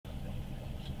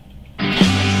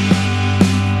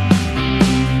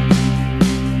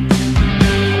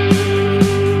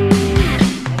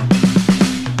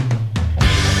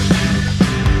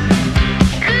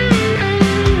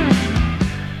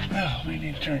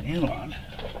let in on.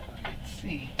 Let's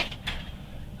see.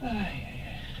 I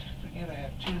forget I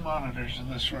have 2 monitors in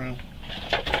this room.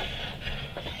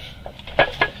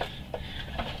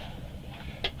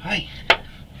 Hi.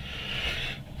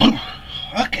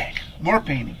 Okay, more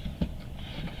painting.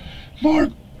 More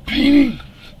painting.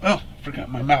 Oh, forgot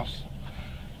my mouse.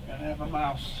 Gotta have a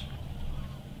mouse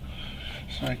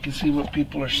so I can see what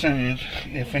people are saying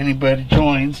if anybody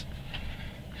joins.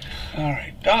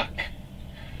 Alright, Doc.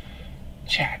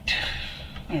 Chat.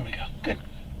 There we go. Good.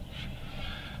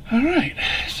 Alright,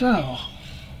 so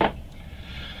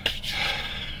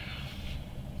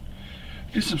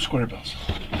do some square bills.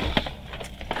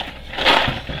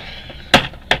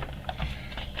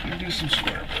 Do some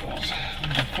square bills.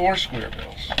 4 square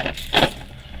bills.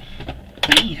 Bam!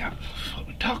 That's what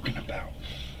we're talking about.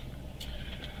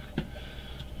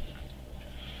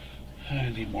 I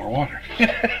need more water.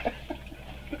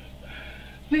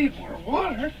 Need more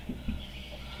water?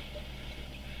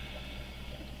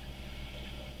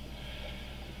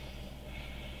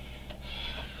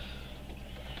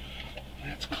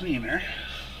 That's cleaner.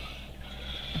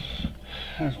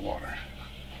 There's water.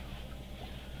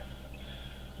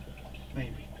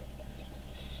 Maybe.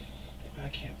 I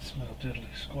can't smell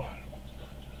diddly squat.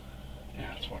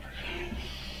 Yeah, it's water.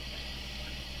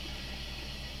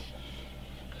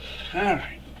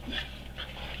 Alright.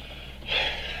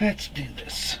 Let's do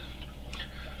this.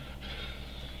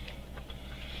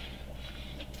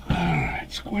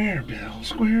 Alright, square bills,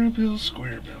 square bills,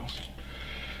 square bills.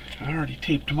 I already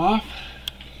taped them off.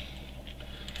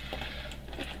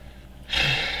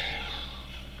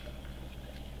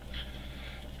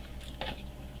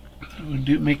 I'm going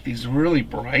to make these really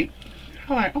bright.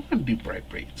 I want to do bright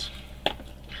braids.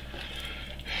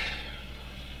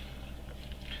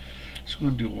 So I'm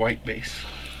going to do a white base.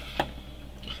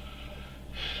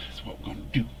 That's what we're going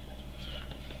to do.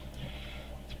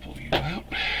 Let's pull you out.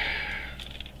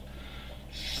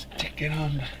 Stick it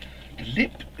on the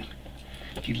lip.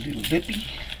 Get a little lippy.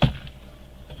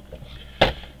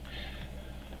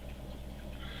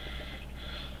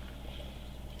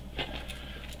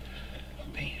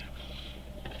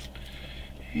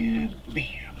 And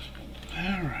bam.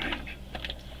 Alright.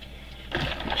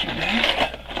 Put you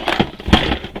back.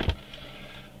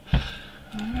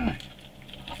 Alright.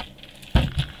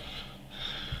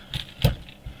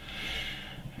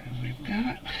 And we've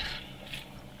got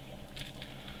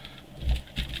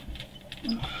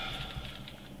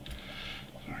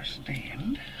our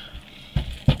stand.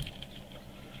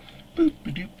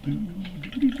 Boop-a-doop-boo.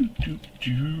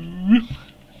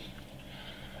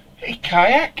 Hey,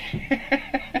 kayak.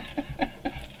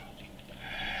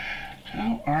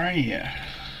 How are you?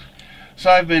 So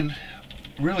I've been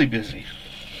really busy.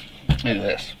 Look at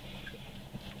this.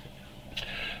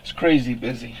 It's crazy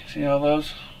busy. See all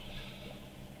those?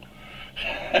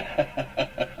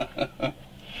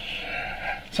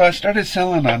 So I started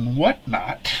selling on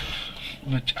Whatnot,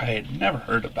 which I had never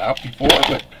heard about before,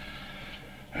 but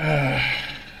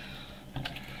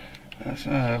as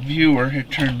a viewer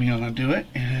had turned me on to it,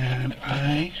 and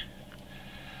I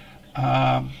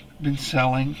been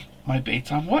selling my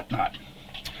baits on Whatnot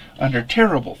under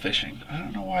Terrible Fishing. I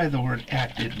don't know why the word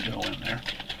 "at" didn't go in there.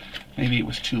 Maybe it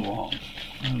was too long.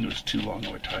 Maybe it was too long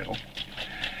of a title.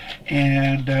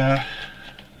 And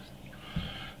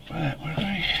but we're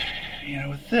going,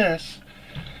 with this,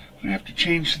 I'm gonna have to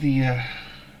change the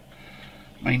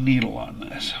my needle on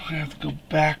this. I'm gonna have to go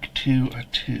back to a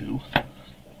 2.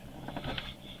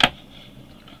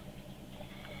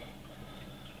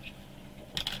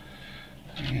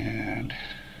 And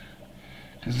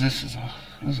because this is a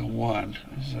 1,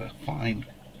 this is a fine.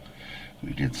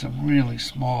 We did some really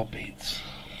small baits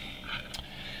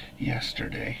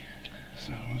yesterday,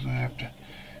 so we're gonna have to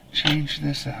change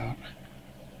this out.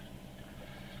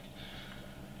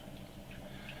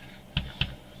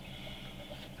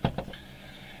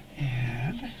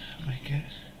 And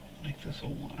make this a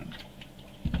 1.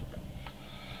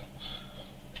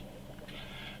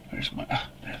 Where's my,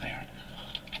 there they are.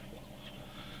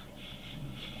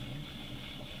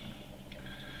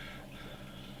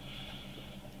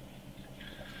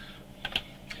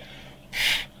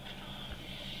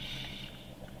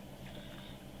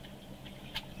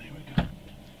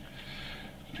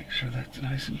 Sure that's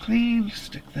nice and clean.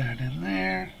 Stick that in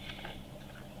there.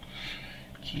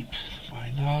 Keep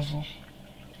my nozzle.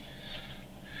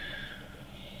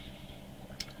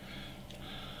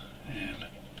 And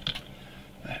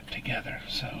that together.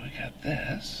 So we got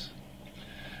this.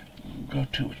 We'll go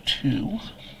to a 2.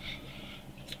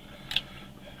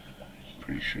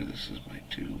 Pretty sure this is my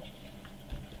 2.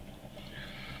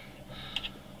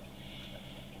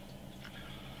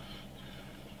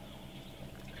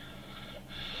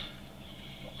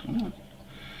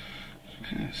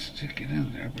 stick it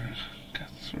in there, but it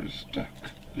got sort of stuck.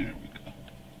 There we go.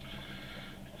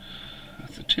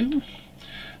 That's a 2.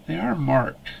 They are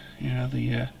marked. You know,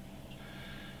 the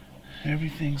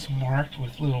everything's marked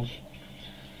with little,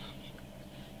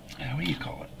 what do you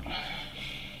call it?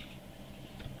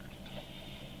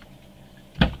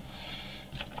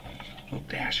 Little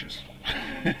dashes.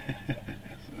 So,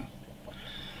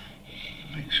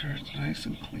 make sure it's nice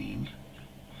and clean.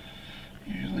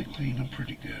 Usually clean them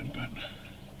pretty good, but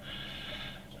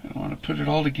I want to put it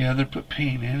all together, put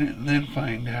paint in it, and then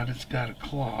find out it's got a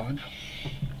clog.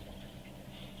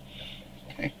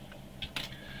 Okay,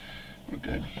 we're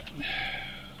good.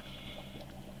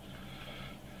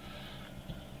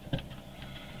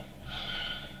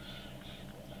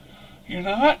 You're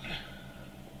not?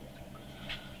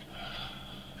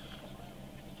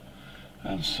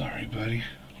 I'm sorry, buddy.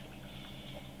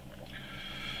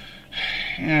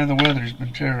 Yeah, the weather's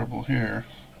been terrible here.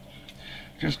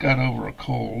 Just got over a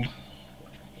cold.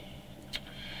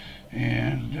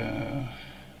 And,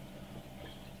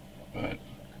 but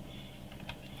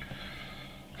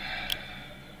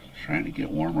trying to get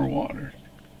warmer water.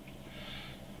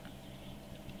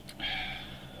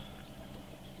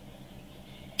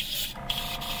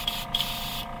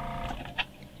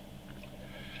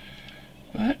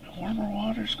 But warmer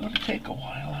water's going to take a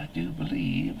while, I do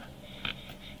believe.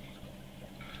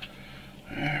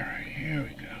 Alright, here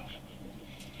we go.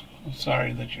 I'm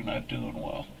sorry that you're not doing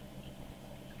well.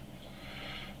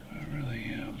 I really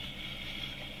am.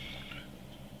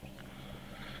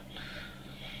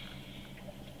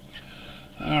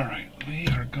 Alright, we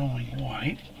are going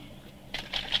white.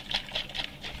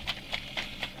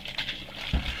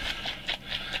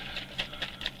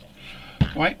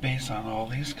 White base on all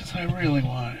these because I really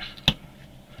want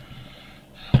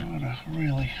to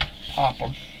really pop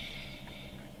them.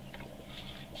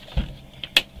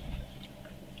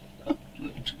 A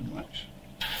little too much.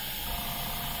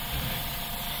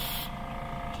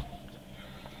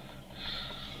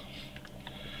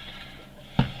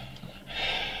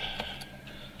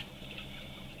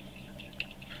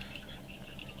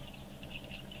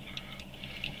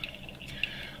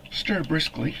 Stir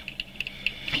briskly.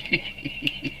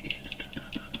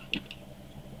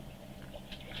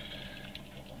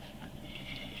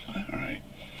 Alright.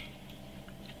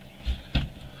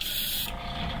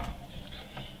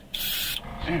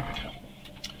 There we go.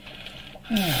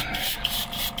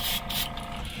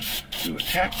 Do a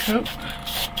tack coat.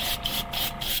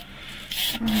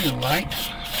 Real light.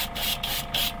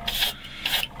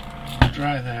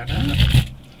 Dry that up.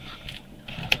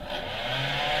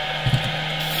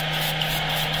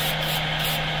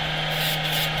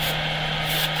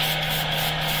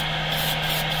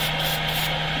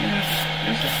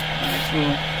 Just a nice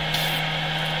little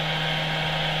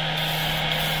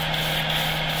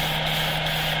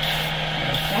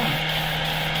clock.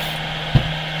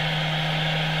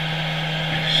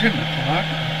 I shouldn't have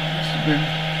clocked. It must have been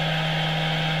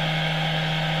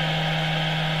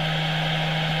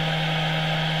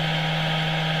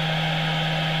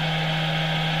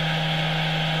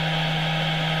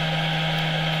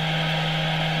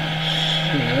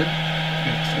should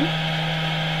fix it.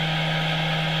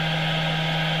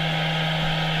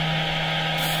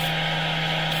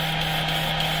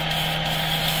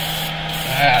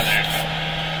 Ah, there we go.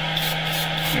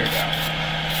 There we go.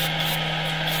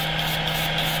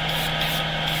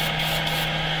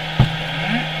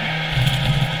 Alright.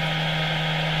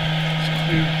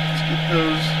 Let's get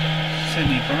those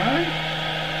semi-fried.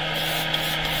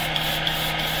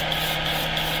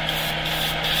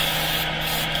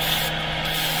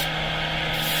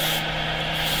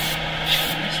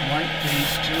 Nice white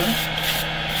base to it.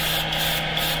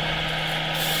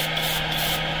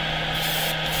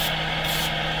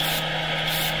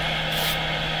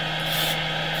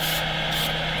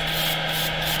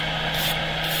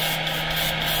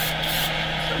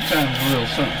 Sometimes a little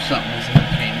something is in the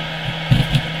paint.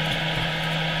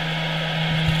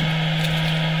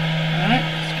 Alright,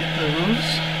 let's get those.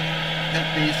 That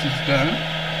base is done.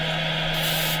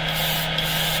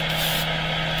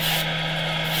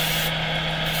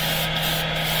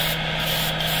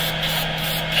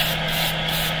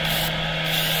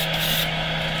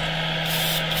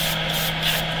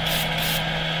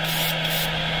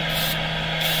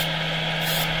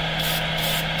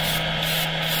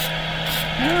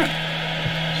 Alright,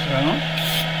 so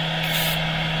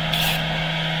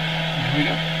there we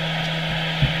go.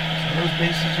 So those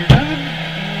bases are done,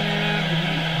 and we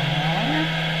are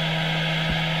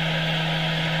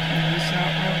clean this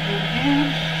out real good again.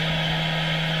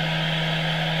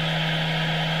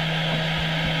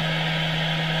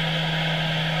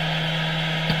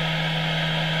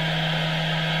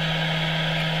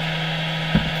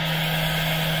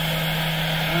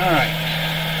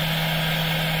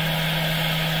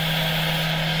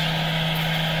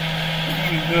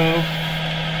 you go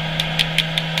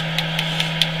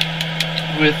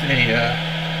with a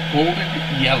golden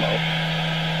yellow.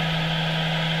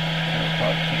 I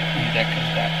probably can't read that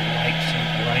because that light's so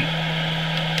bright.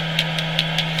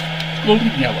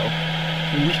 Golden yellow.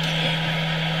 Wicked.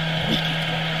 Wicked.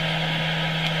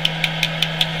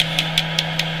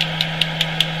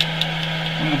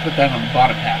 I'm going to put that on the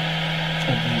bottom half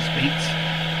of these baits.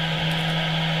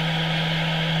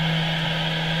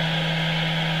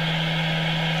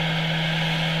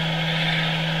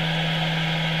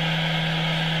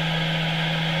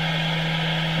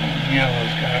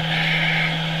 Yellow's got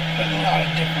a lot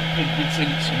of different pigments in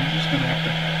it, so we're just going to have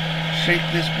to shake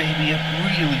this baby up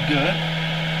really good.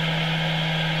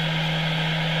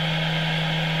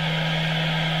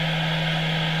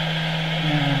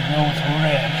 And we'll go with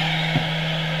red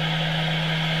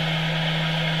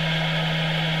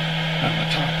on the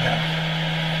top half.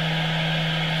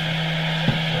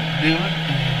 That's what we're doing.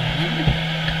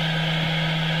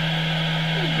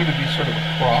 It's going to be sort of a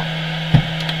cross.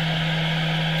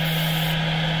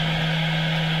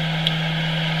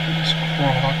 Raw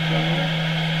color,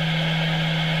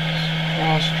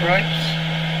 raw stripes,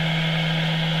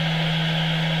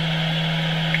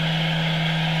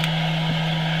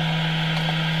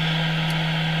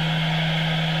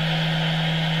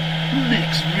 mix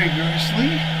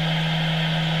vigorously.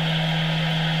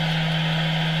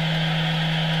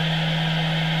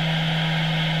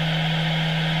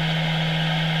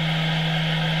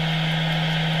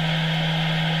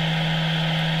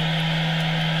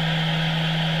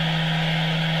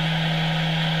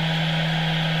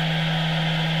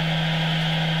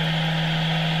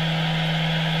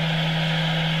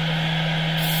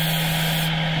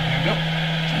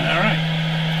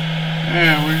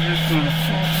 Yeah, we're just going to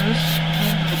pull this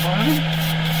into the bottom.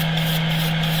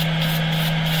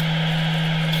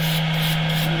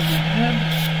 And the head.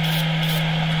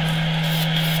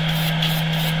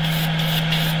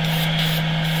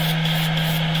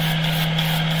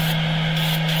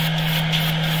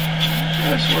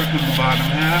 Just working the bottom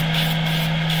half.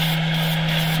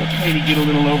 It's okay to get a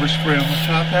little overspray on the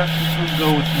top half. Just going to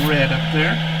go with red up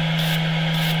there.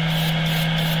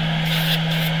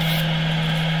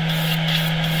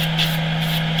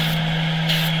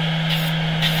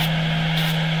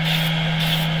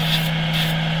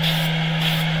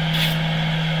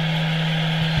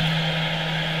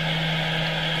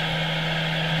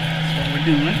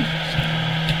 Doing. So,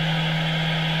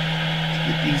 let's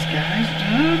get these guys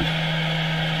done.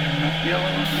 Got enough yellow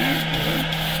in there. Good.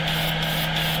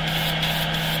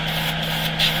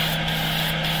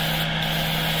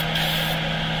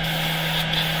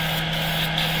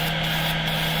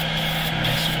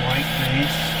 Nice white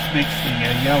base. Makes the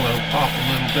yellow pop a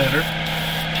little better.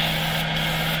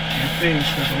 Your base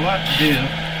has a lot to do.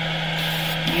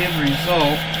 The end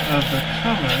result of the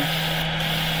color.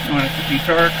 You want it to be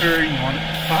darker, you want it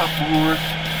to pop more.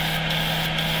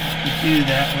 You do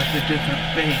that with a different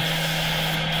base.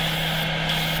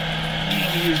 You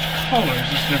can use colors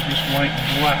instead of just white and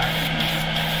black.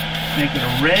 Make it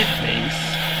a red base,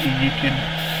 and you can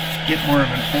get more of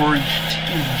an orange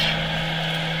tinge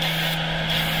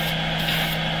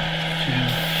to.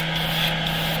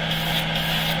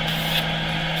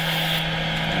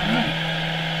 Alright.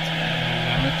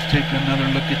 Let's take another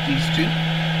look at these two.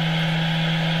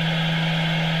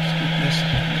 This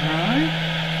dry.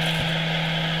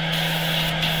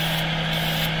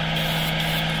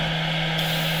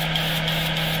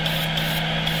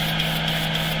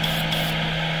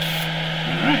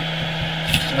 Alright,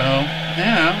 so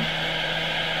now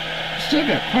still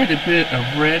got quite a bit of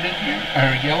red in here,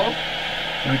 or yellow,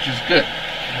 which is good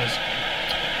because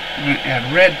I'm going to add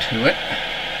red to it.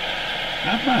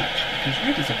 Not much, because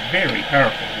red is a very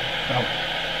powerful color.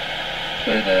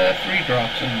 Put 3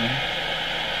 drops in there.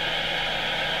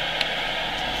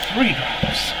 3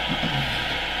 drops.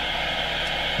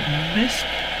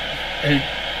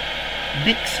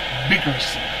 Mix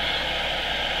vigorously.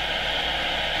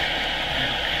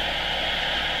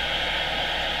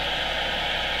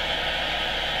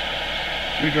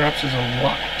 3 drops is a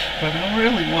lot, but I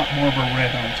really want more of a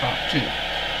red on top too.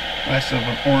 Less of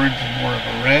an orange and more of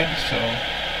a red, so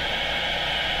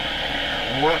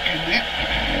we're working it.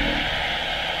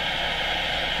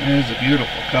 It is a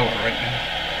beautiful color right now.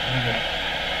 Look at that.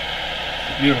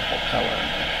 Beautiful color in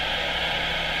there.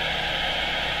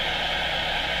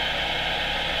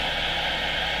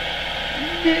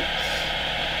 Mix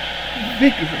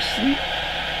vigorously.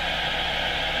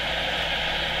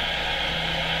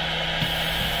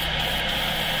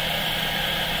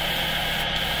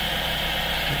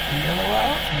 Take the yellow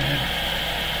out and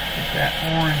get that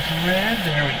that orange red.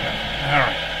 There we go. All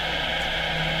right.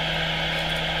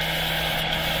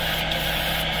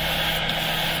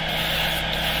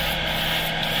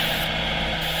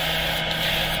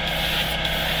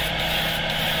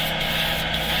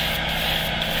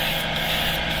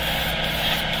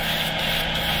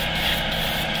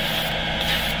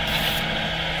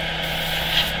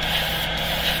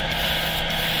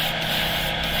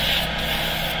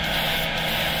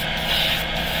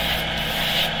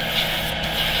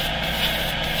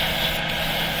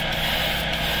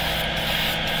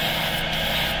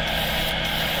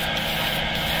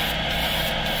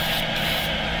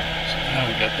 Now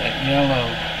we got that yellow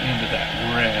into that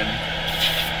red.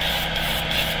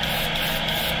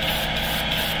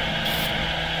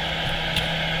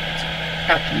 It's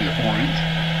actually orange.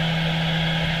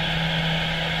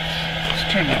 Let's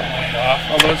turn that light off,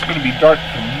 although it's going to be dark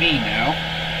for me now.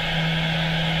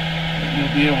 But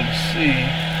you'll be able to see.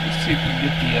 Let's see if we can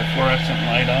get the fluorescent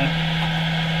light on.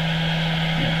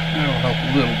 Yeah, that'll help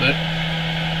a little bit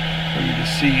for you to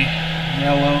see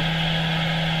yellow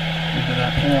into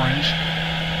that orange.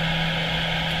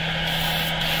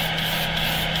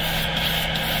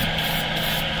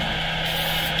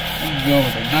 We can go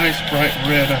with a nice bright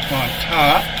red up on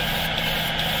top,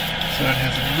 so it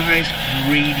has a nice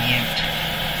gradient,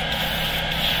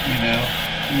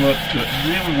 look to it. And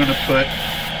then we're going to put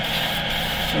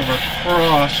sort of a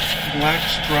crossed black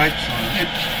stripes on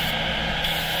it.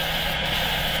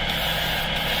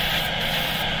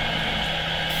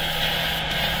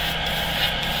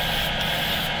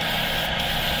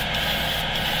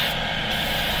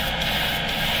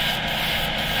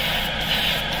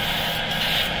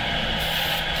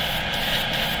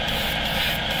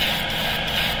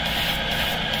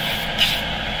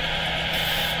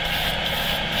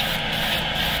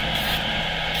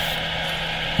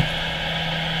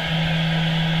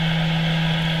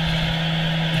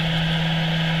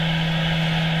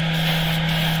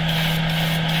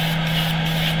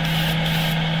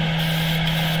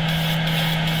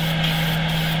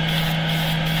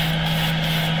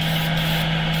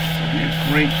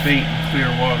 Great bait in clear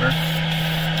water.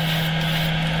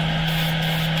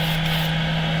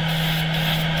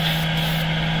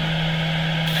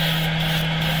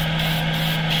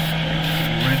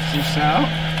 Rinse this out,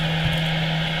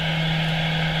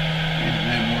 and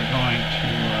then we're going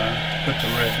to put the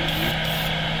red in there.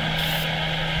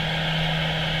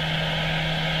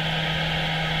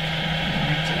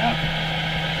 Rinse it out.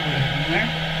 Put the red in there.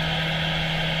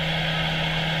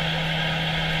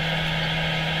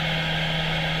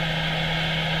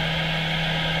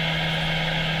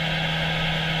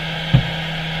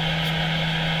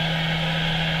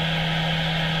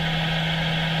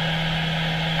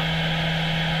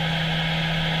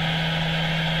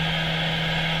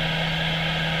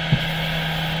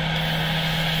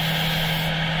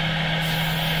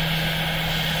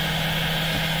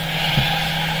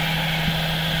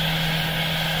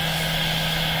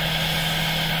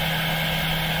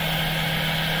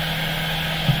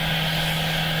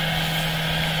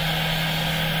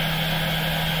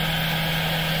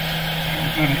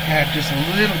 I'm going to add just a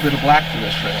little bit of black to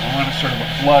this red. I want a sort of a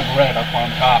blood red up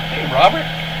on top. Hey, Robert.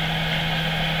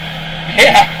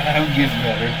 Yeah, I'm getting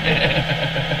better.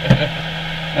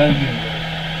 I'm getting better.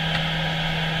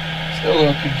 Still a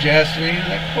little congested.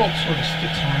 That cold sort of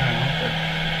sticks around, but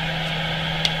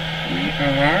we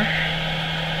are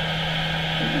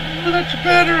much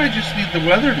better. I just need the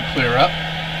weather to clear up.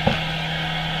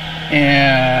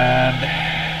 And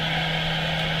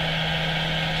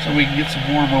so we can get some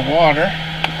warmer water.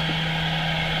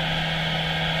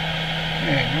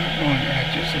 Okay, we're going to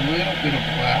add just a little bit of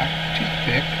black,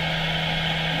 toothpick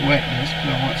wetness,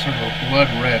 because I want sort of a blood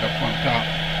red up on top.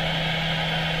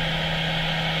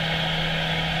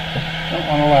 Don't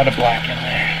want a lot of black in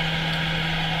there.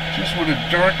 Just want to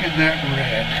darken that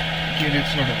red, get it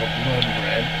sort of a blood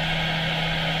red.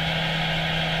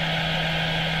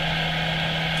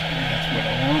 And that's what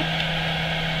I want.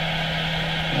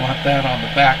 I want that on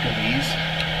the back of these.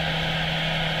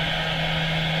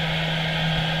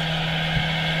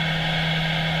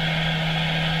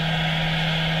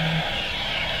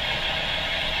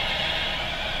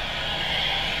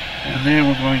 And then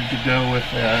we're going to go with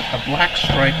a black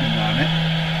striping on it.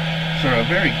 Sort of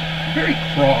very, very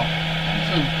craw.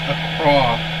 This is a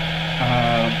craw.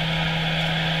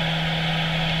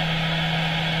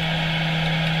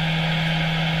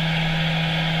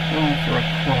 Going for a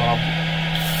craw.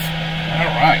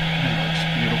 Alright, that looks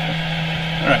beautiful.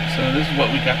 Alright, so this is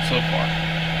what we got so far.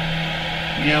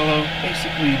 Yellow,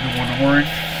 basically into one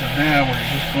orange. So now we're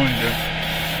just going to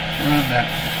run that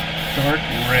dark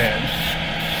red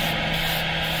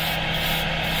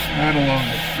right along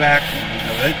the back line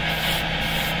of it.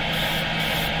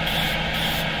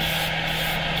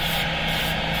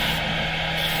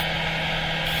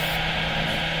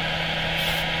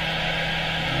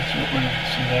 That's what we're going to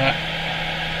see that.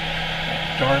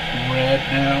 Dark red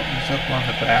now is up on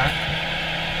the back.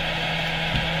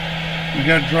 We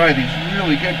got to dry these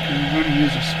really good because we're going to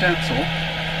use a stencil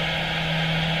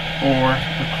for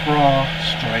the craw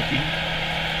striking.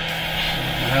 So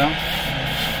now,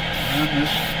 run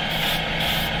this.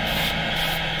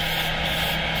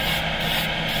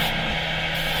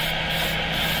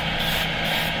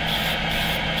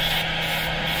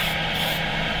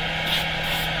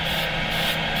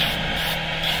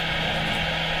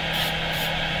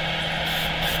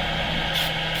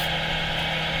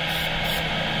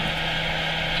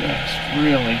 Just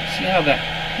really, see how that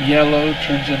yellow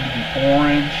turns into the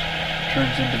orange,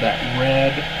 turns into that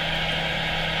red?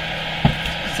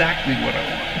 It's exactly what I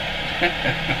want.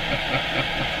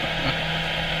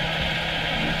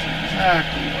 That's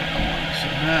exactly what I want.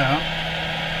 So now,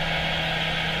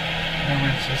 I'm going to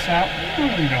rinse this out.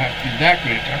 We don't have to do that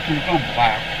great. I'm going to go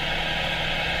black.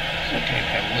 It's okay to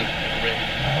have a little bit of red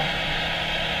now.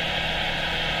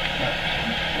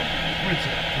 Rinse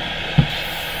it out pretty good.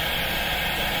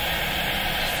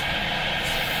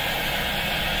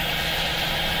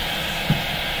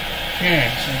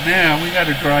 Okay, so now we got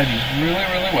to dry these really,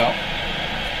 really well.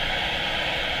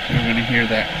 So you're going to hear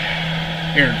that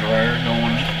hair dryer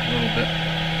going a little bit.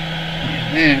 And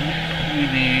then we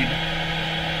need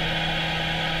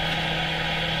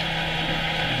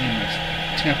this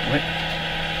template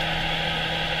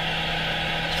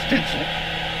stencil.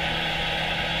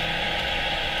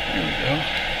 There we go.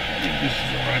 I think this is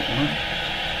the right one.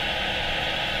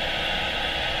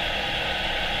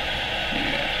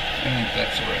 I think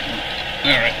that's the right one.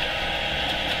 Alright.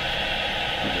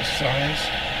 For this size.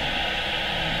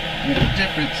 We have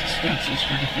different stencils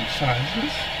for different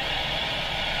sizes.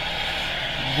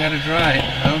 You gotta dry it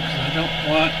though, because I don't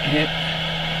want it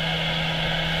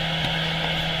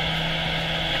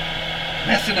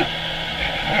messing up.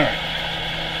 Alright.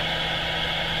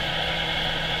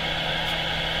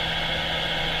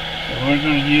 So we're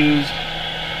going to use,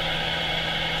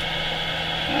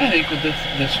 I think with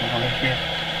this one right here.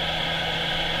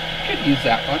 Could use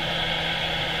that one.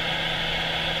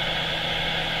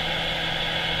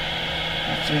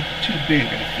 That's too big,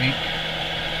 I think.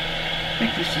 I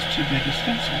think this is too big a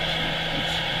stencil. So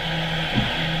let's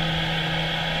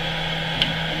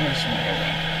get a smaller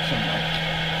one somewhere.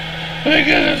 I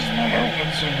get a smaller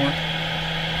one somewhere.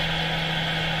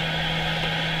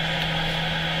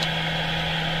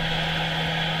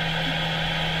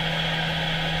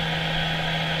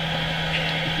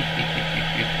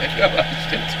 I got a lot of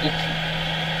stencils.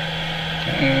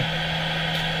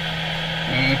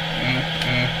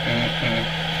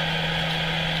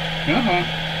 Come on.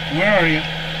 Where are you?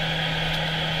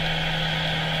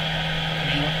 Are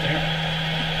you up there?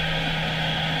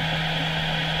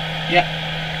 Yeah.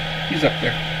 He's up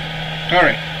there.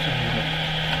 Alright. So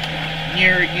down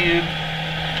here again.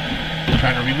 I'm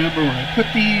trying to remember where I put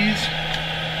these.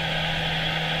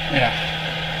 Yeah.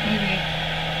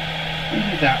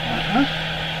 Maybe that one, huh?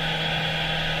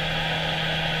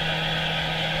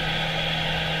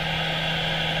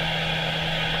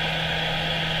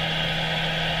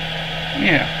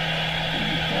 Yeah,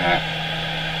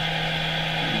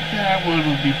 that one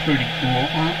would be pretty cool,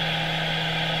 huh?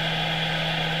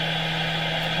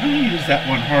 I don't use that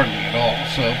one hardly at all,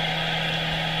 so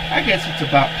I guess it's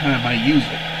about time I use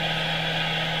it.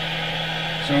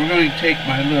 So we're going to take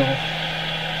my little,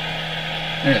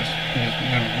 we're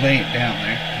going to lay it down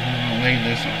there, and we're going to lay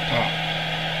this on top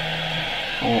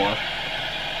for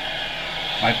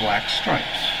my black stripes.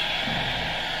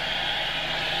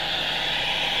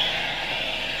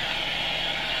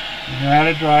 You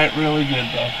gotta dry it really good,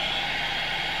 though.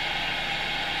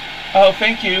 Oh,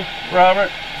 thank you, Robert.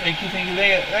 Thank you.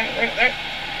 There.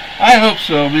 I hope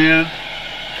so, man.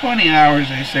 20 hours,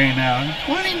 they say now.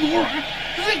 20 more?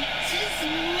 It's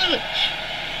much.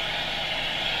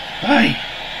 Hey.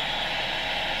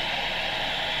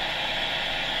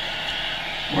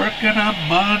 Working on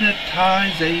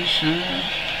monetization.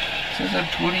 It says I'm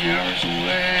 20 hours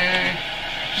away.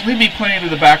 Just leave me playing in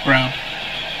the background.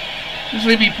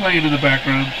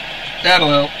 That'll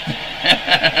help.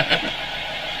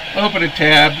 Open a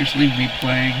tab, just leave me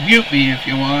playing. Mute me if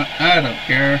you want. I don't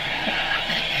care.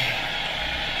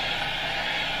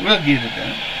 We'll get it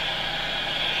done.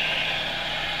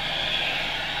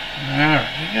 Alright,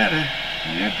 we gotta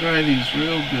dry these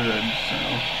real good, so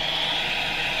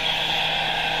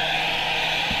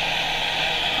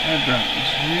I dry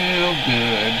these real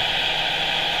good.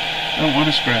 Don't want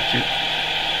to scratch it.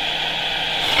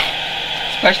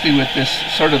 Especially with this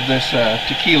sort of this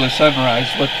tequila sunrise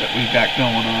look that we've got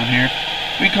going on here.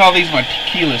 We call these my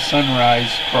tequila sunrise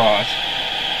cross.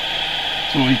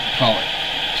 That's what we call it.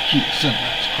 Tequila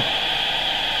sunrise cross.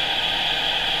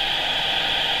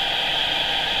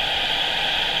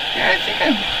 Yeah, I think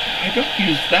I don't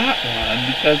use that one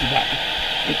because of that.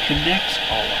 It connects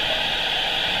all of them.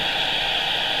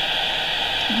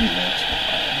 Maybe that's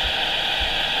why.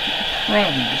 You could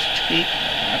probably just take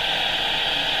that.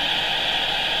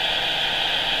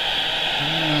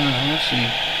 Let's see.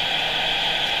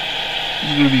 This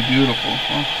is going to be beautiful,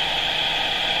 huh?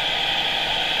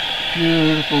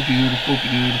 Beautiful, beautiful,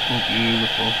 beautiful,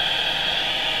 beautiful.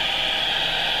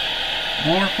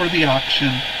 More for the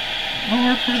auction.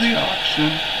 More for the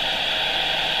auction.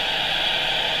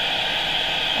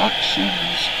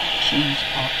 Auctions, auctions,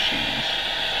 auctions.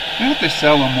 I have to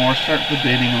sell them more, start the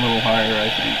bidding a little higher, I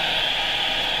think.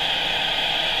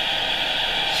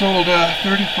 Sold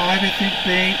 35, I think,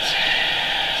 baits.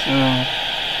 So,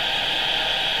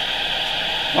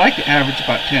 I like to average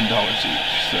about $10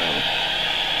 each, so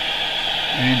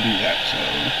I didn't do that, so.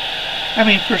 I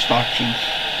mean, first auctions,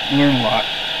 learn a lot,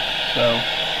 so.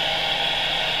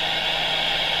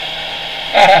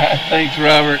 Thanks,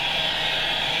 Robert.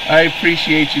 I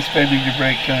appreciate you spending your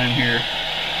break time here.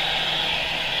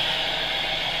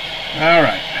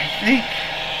 Alright, I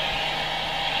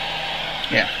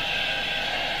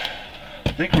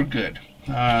think we're good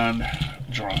on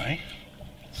dry.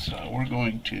 So we're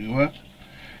going to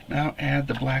now add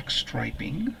the black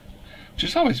striping, which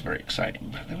is always very exciting,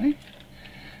 by the way.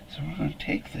 So we're going to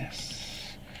take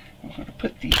this, we're going to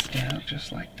put these down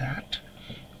just like that.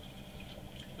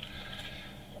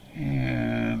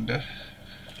 And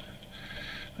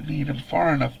we need them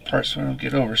far enough apart so we don't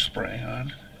get overspray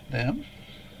on them.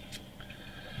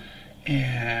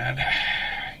 And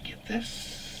get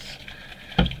this.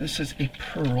 This is a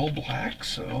pearl black,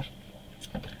 so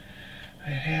it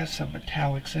has some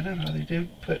metallics in it. They do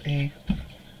put a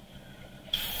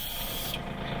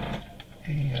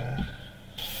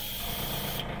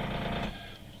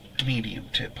medium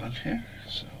tip on here,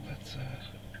 so let's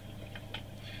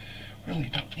really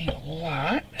don't need a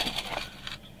lot.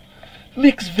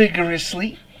 Mix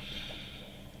vigorously.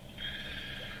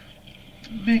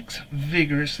 Mix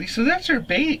vigorously. So that's our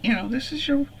bait. You know, this is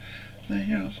your,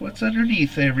 you know, what's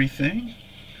underneath everything.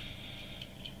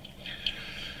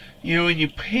 You know, when you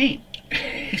paint,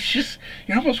 it's just,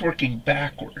 you're almost working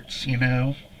backwards, you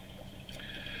know.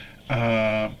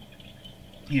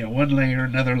 You know, one layer,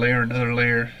 another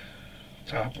layer,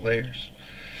 top layers.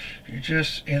 You're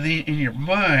just, and then in your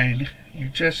mind, you're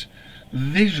just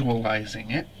visualizing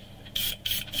it.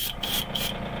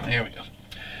 There we go.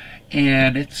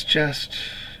 And it's just,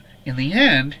 in the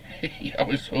end, you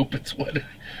always hope it's what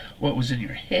was in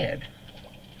your head.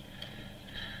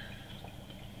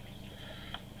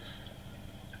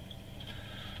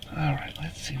 Alright,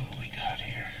 let's see what we got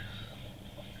here.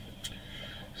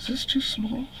 Is this too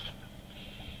small?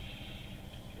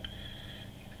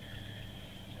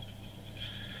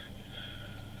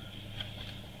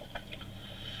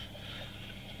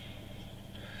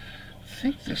 I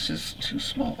think this is too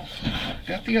small.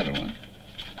 Got the other one.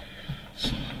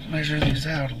 So measure these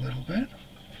out a little bit.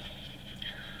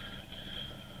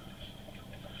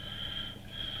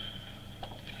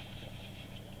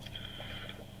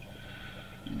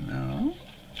 No.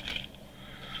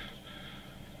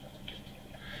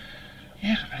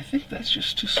 Yeah, I think that's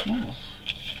just too small.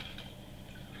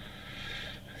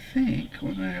 I think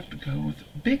we're going to have to go with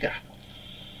bigger.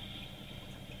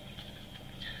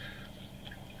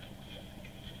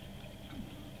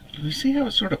 You see how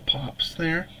it sort of pops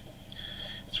there?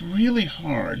 It's really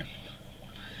hard.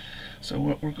 So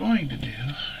what we're going to do,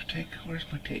 where's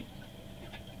my tape?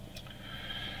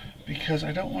 Because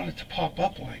I don't want it to pop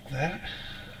up like that.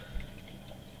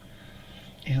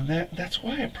 And that's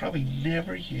why I probably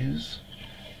never use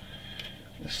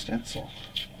the stencil.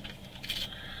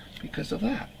 Because of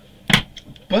that.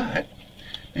 But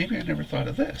maybe I never thought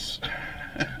of this.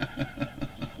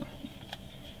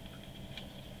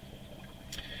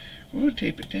 We're going to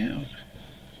tape it down.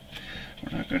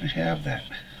 We're not going to have that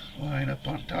line up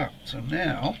on top. So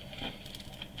now,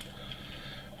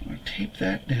 I'm going to tape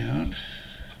that down.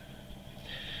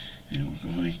 And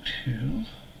we're going to...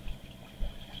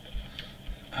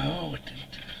 Oh, it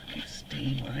didn't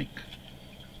stain like...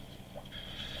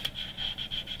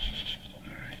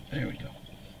 Alright, there we go.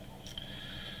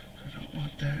 I don't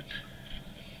want that.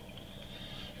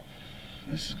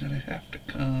 This is going to have to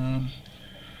come...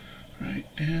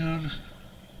 right down,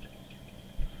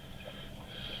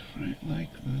 right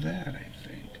like that, I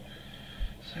think.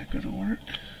 Is that gonna work?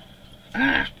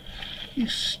 Ah! You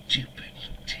stupid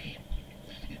tape.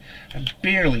 I'm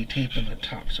barely taping the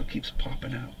top so it keeps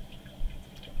popping out.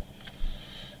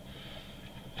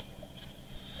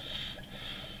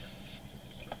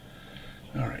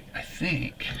 Alright, I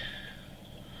think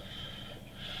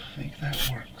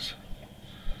that works.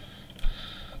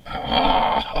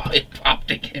 Oh, it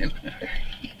popped again.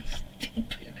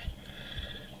 Stupid.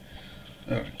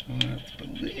 Alright, well, let's put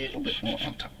a little bit more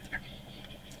on top there.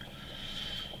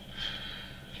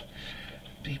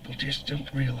 People just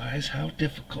don't realize how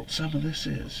difficult some of this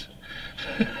is.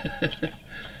 And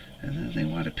then they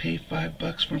want to pay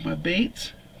 $5 for my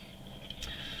baits.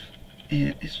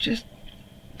 And it's just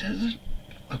doesn't.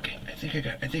 Okay, I think I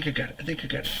got it. I think I got it.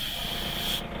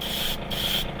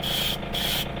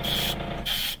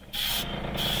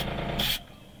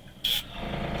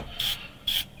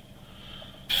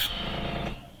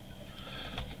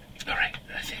 Alright,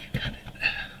 I think I got it.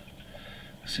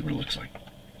 Let's see what it looks like.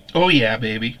 Oh yeah,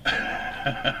 baby.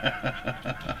 That's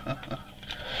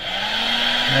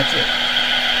it.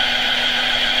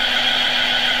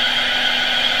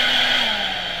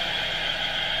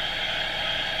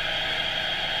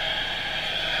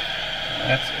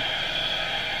 That's it.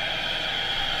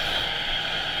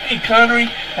 Hey, Connery.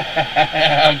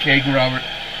 Okay, Robert.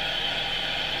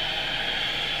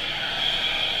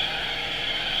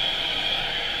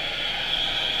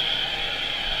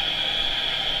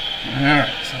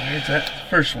 Alright, so there's that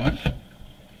first one.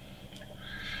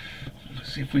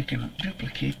 Let's see if we can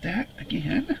duplicate that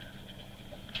again.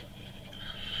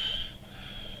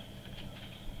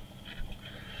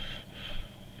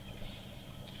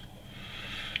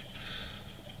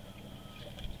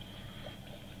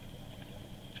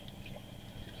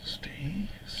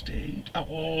 Stay.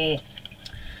 Oh,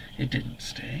 it didn't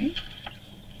stay.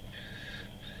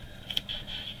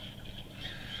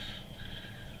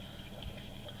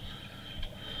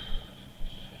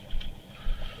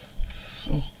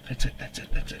 Oh, that's it.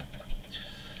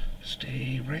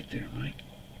 Stay right there, Mike.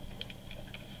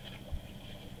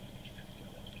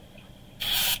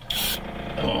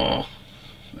 Oh,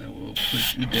 that will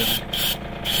push you down.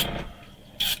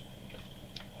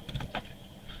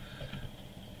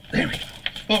 There we go.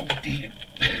 Oh, damn.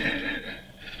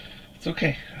 It's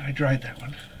okay. I dried that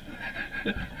one.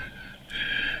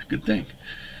 Good thing.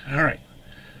 All right.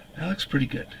 That looks pretty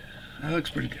good.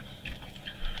 Alright.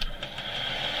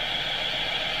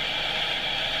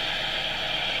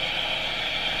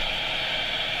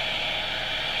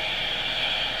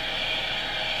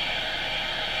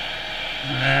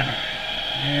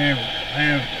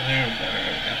 There we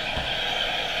go.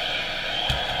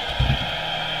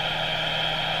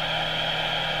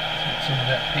 Some of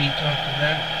that paint off of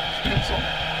that stencil.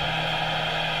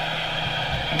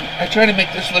 I try to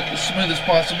make this look as smooth as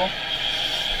possible.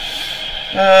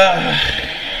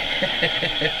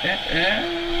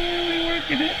 We're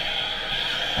working it.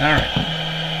 Alright.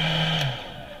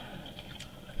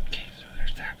 Okay, so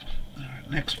there's that one. Alright,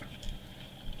 next one.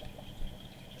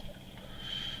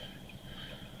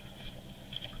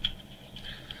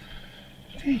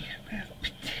 Dang it, man.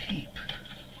 Tape.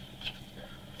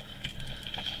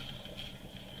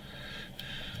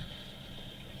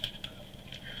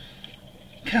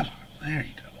 Come on, there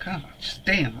you go. Come on,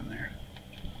 stand on there.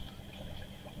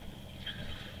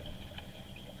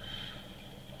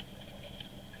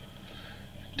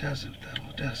 Doesn't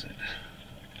though, does it?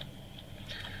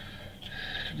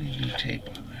 I need new tape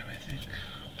on that, I think.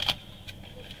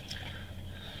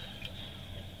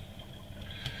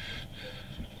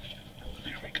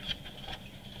 There we go.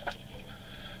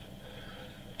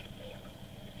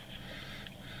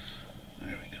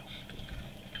 There we go.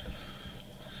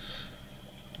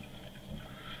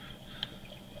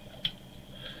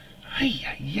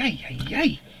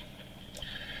 Ay.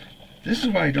 This is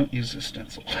why I don't use this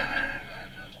stencil.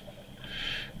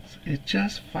 It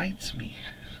just fights me.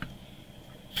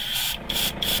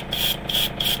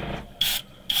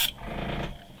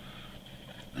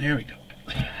 There we go.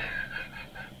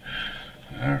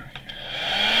 All right.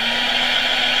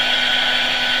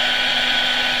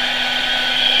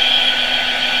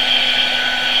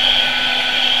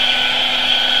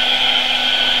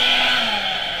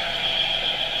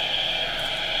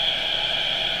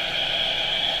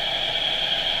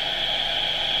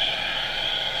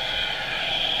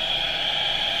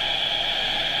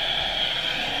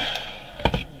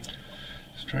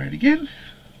 Try it again.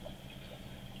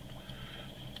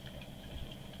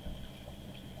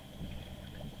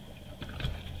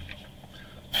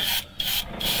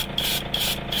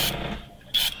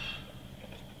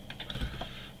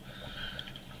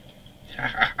 All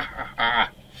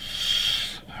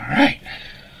right.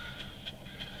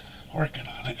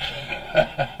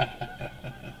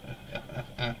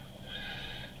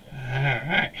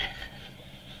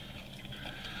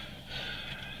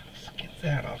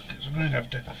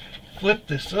 flip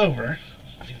this over,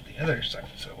 do the other side.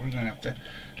 So we're going to have to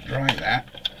dry that.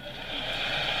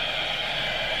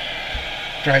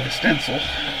 Dry the stencil.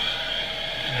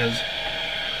 Because,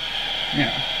 you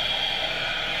know,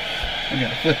 we got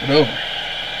to flip it over.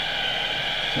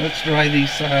 So let's dry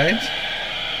these sides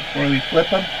before we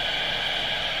flip them.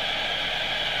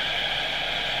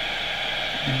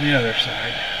 And the other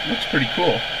side. Looks pretty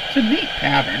cool. It's a neat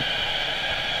pattern.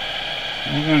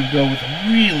 And we're going to go with a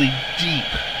really deep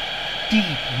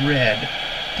red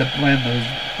to blend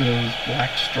those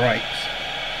black stripes.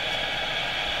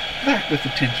 Black with a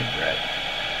tinge of red.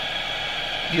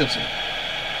 You'll see.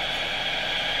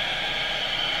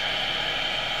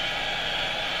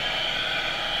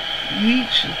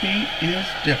 Each bait is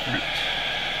different.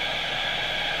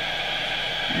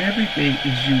 Every bait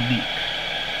is unique.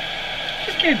 You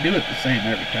just can't do it the same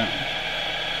every time.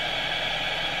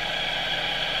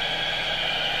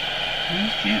 You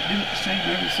just can't do it the same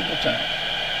every single time.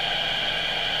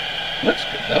 Looks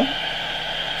good though.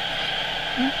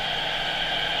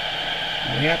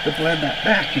 We have to blend that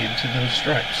back into those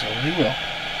stripes, so we will.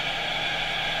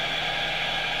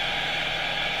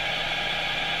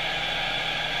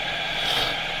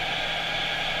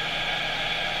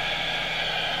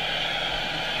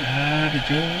 Gotta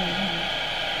go.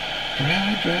 Dry,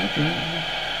 dry, dry.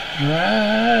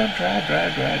 Dry, dry, dry,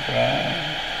 dry,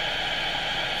 dry.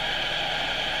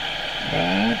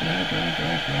 Dry, dry, dry,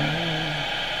 dry, dry.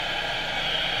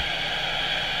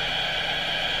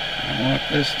 I want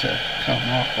this to come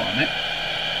off on it.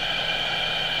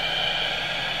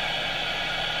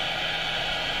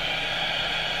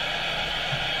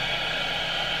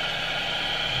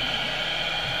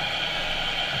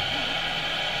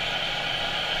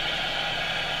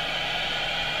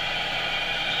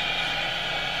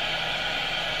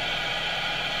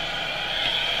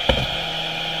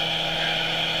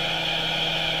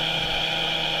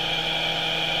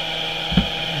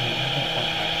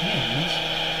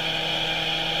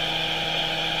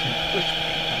 Push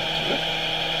paint onto it.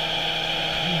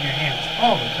 Clean your hands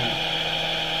all the time.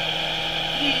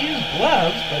 You use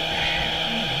gloves, but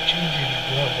you change your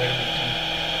glove every time.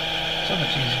 So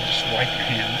much easier to just wipe your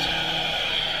hands.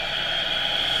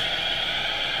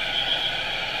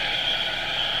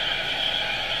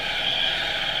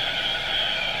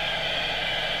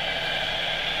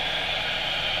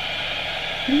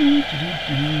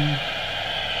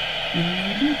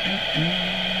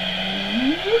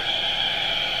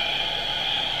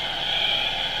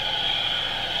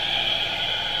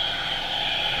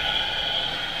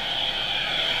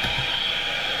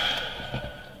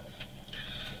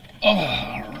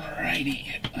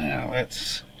 Alrighty, now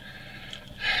let's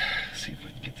see if we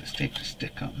can get this tape to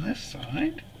stick on this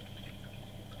side.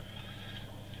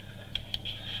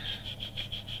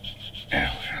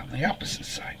 Now we're on the opposite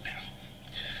side now.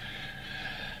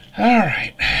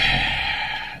 Alright,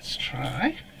 let's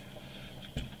try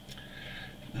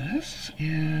this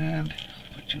and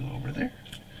put you over there.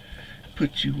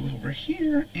 Put you over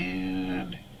here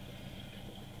and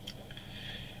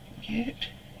get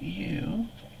you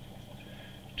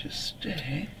to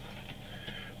stay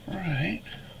right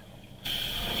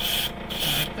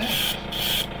like that.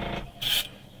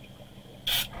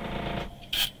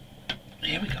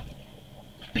 There we go.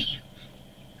 Bam.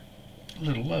 A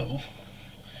little low.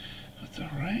 That's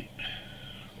alright.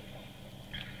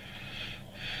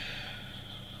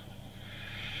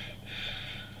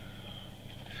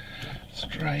 Let's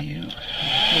dry you.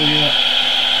 Pull you up.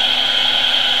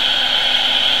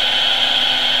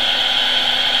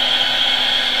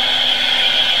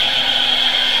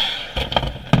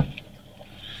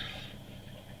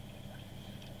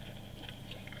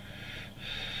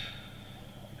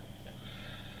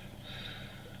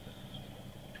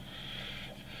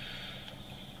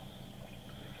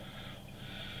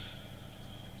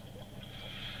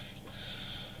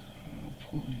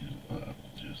 Pull you up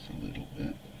just a little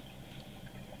bit.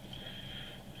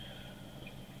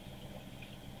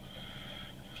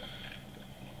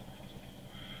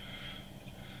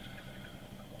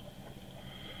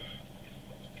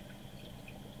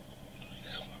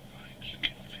 Come on, Mike, you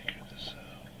can figure this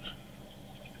out.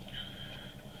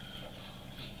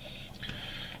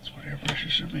 That's what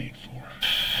airbrushes are made for.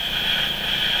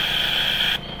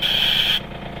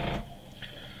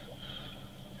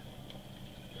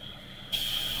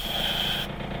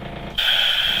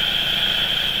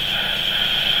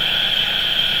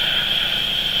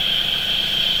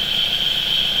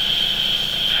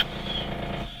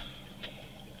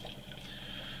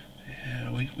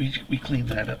 We cleaned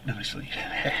that up nicely.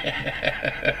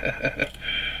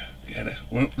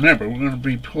 Remember, we're going to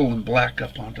be pulling black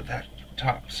up onto that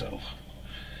top, so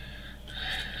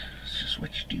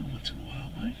switch to you once in a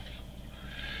while, Mike.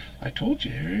 I told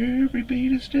you, every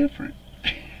bait is different.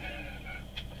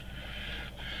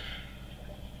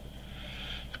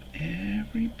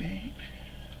 Every bait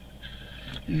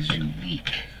is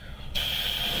unique.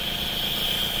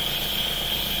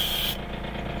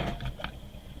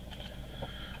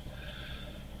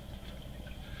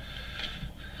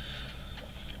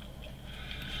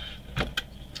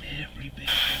 Every bait.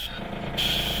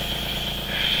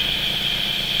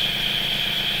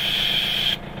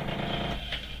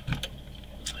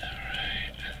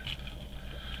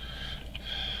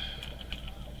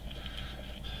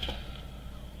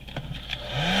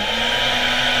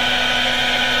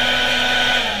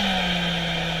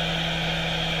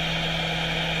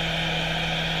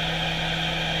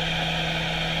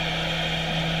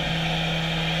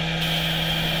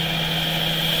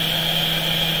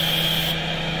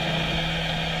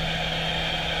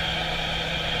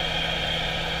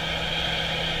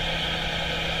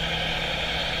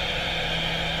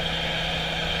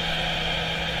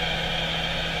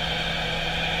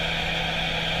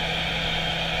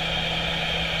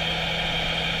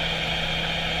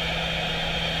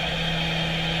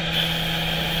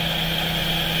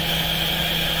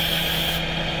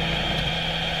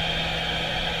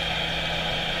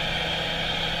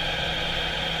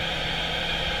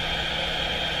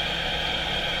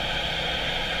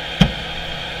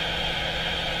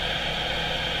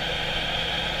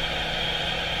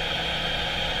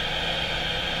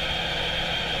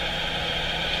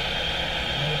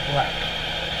 Black.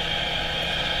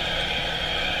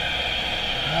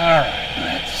 Alright,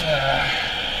 let's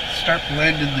start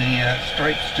blending the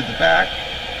stripes to the back.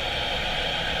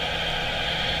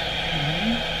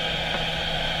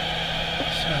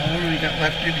 So what do we got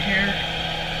left in here?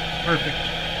 Perfect.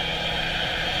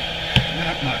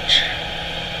 Not much.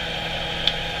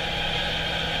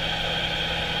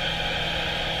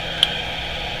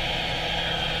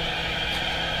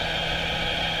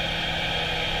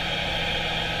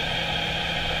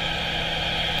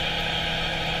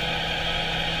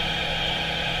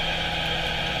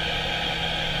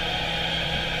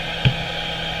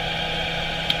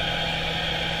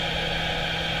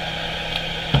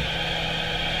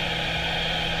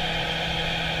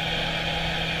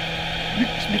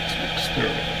 Mix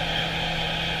thoroughly.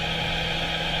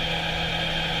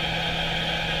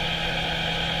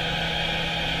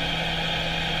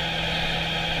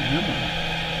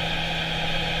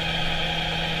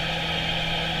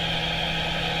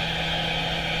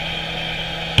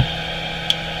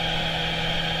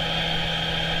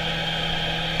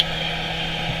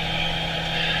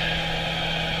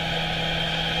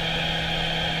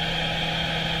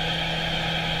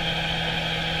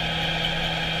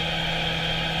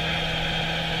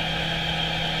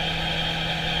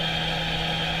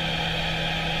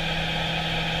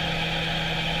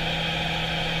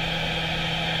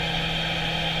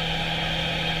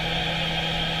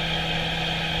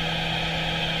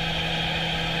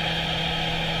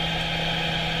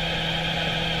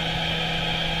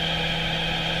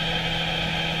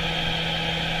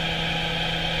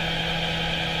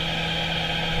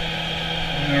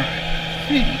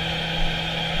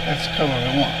 That's the color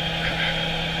I want.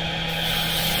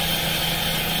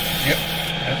 Yep,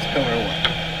 that's the color I want.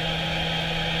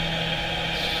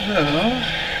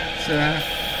 So,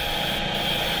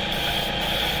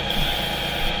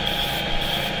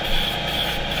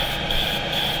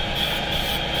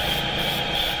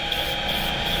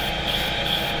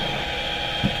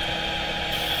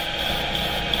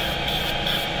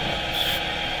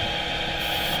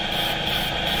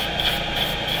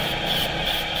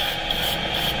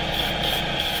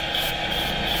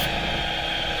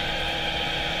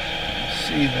 let's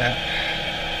see that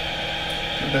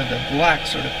so that the black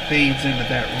sort of fades into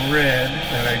that red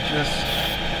that I just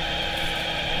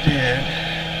did.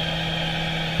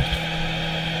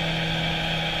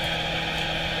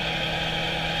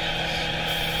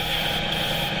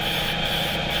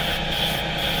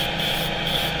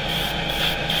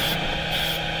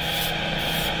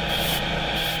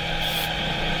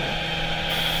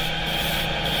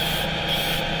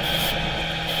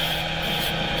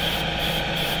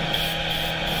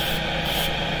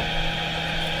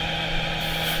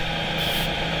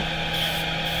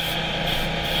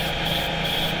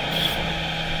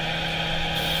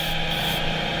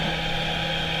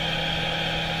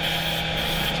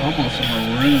 Almost a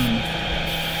maroon.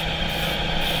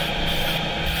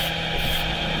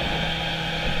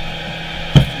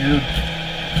 Dude.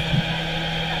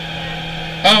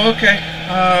 Oh, okay.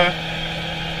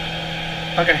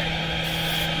 Okay.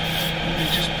 Let me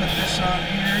just put this on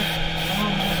here.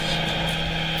 Almost.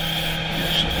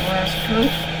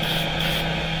 Alright.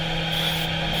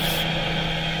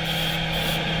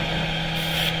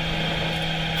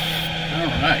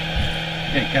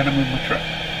 Okay, gotta move my truck.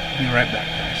 Be right back,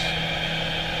 guys.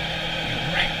 Be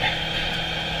right back.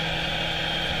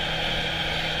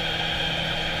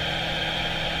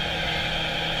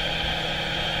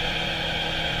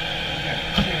 Gotta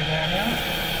clear that out.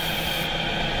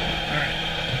 Alright.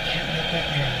 Can't let that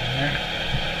dry in there.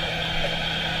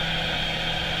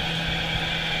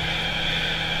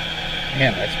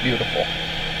 Man, that's beautiful.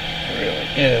 It really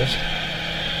is.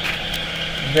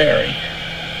 Very,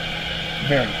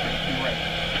 very pretty. Be right back.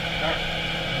 All right.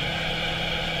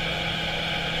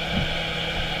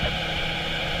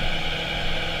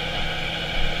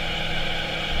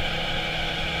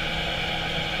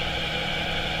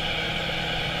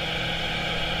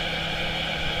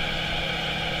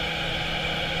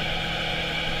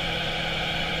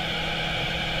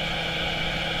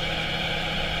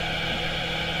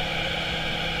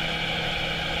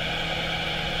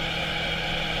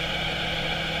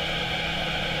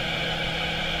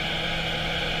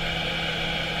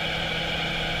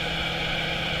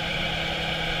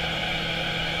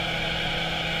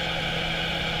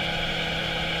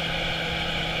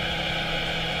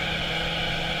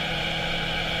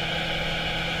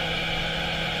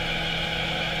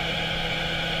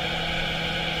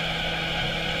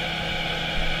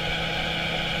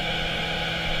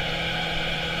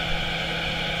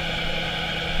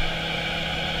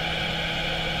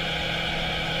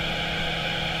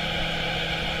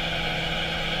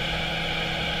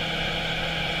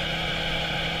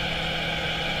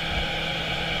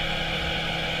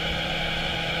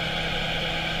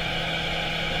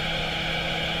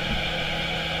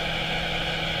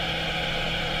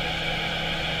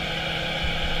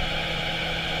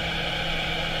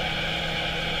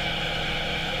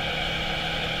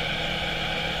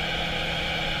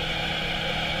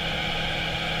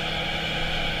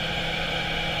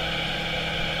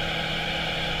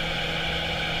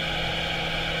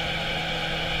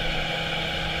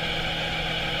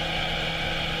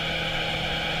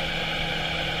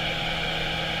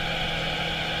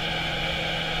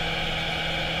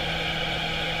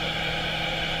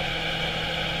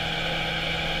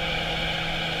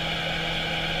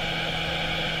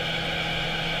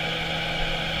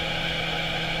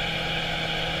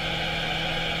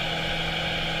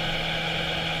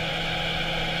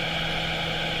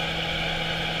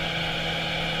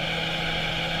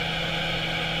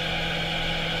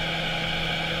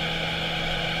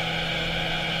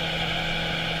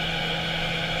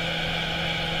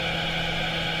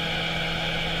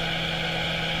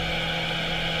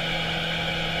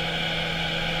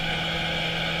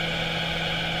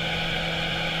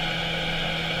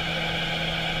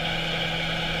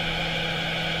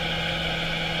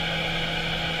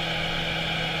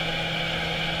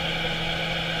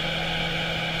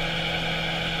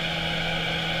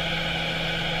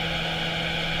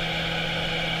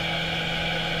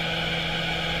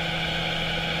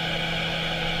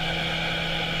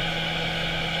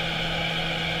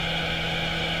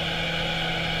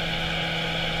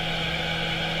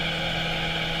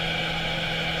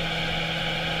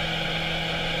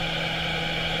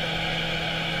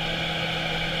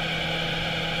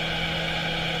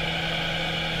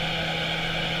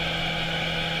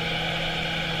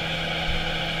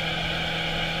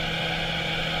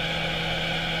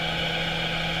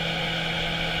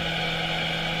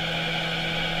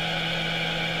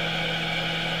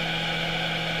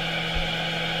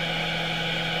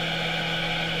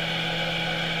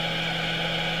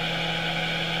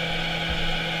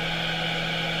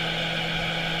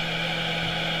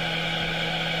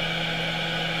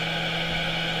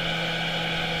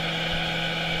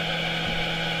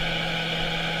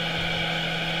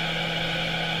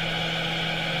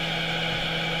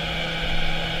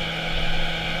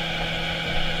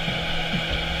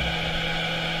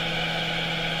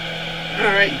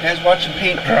 Alright, you guys watching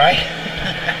paint dry.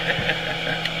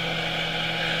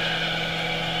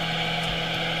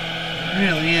 It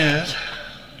really is.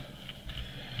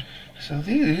 So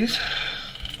these,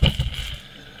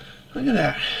 look at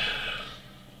that.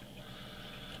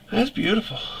 That's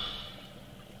beautiful.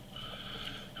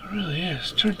 It really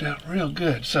is. Turned out real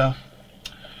good. So,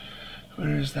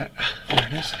 where is that? There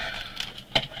it is.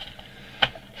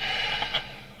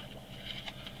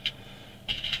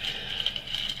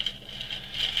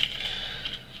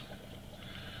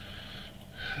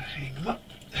 Hang them up.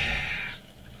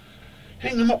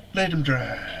 Hang them up, let them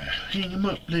dry. Hang them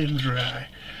up, let them dry.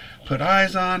 Put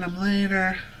eyes on them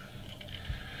later.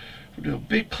 We'll do a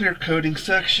big clear coating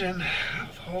section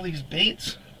with all these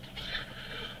baits.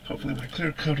 Hopefully my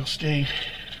clear coat will stay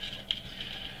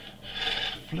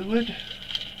fluid.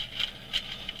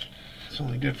 It's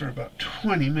only good for about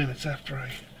 20 minutes after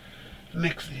I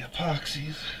mix the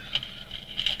epoxies,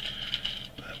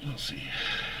 but we'll see.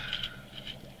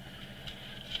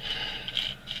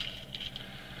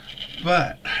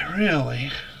 But I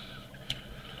really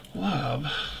love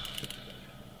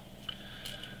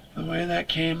the way that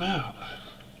came out.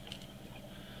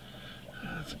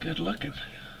 That's good looking.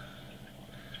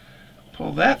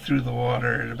 Pull that through the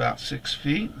water at about 6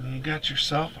 feet and you got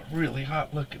yourself a really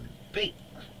hot looking bait.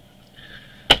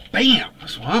 Bam!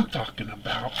 That's what I'm talking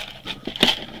about.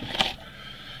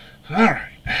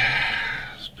 Alright,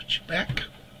 let's put you back.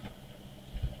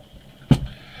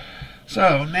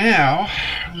 So now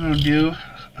I'm going to do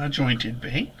a jointed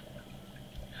bait.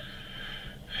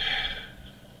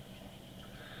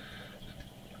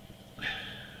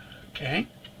 Okay.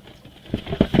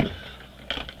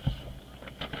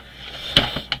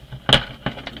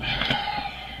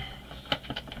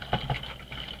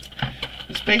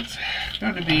 This bait's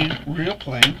going to be real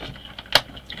plain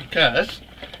because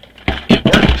it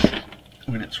works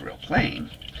when it's real plain.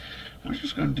 We're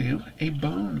just going to do a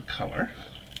bone color.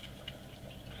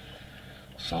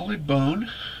 Solid bone.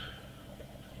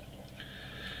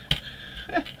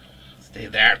 Stay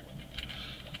there.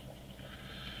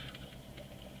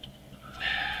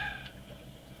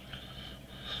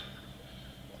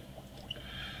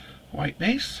 White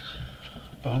base,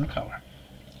 bone color.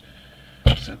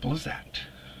 Simple as that.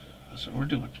 That's what we're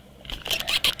doing.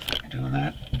 We're doing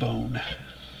that bone.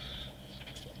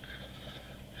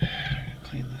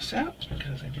 Clean this out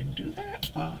because I didn't do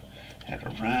that. Well, I had to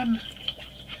run.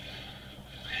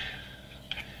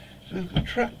 Move my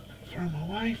truck for my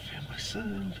wife and my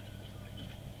son.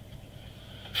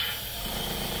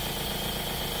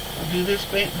 I'll do this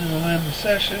bait and then I'll end the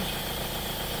session.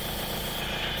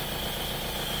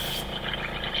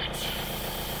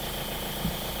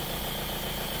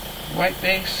 White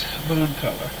base, bone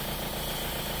color.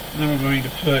 And then we're going to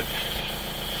put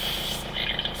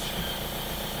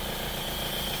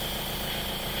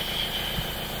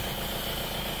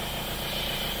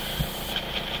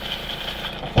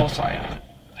a false eye on it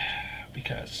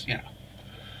because, you know,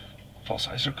 false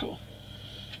eyes are cool.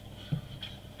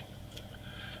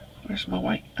 Where's my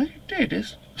white? Oh, there it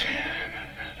is.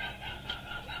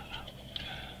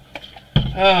 Oh,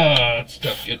 that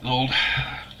stuff getting old.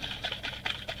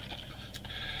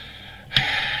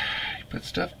 Put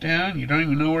stuff down, you don't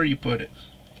even know where you put it.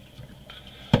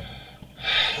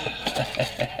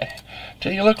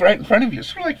 Till you look right in front of you. It's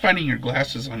sort of like finding your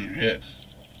glasses on your head.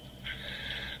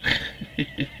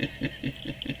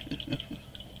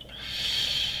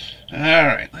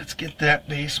 Alright, let's get that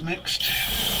base mixed.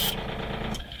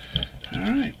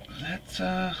 Alright, that's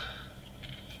a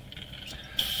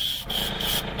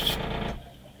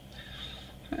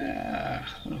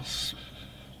little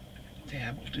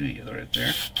dab will do you right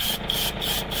there.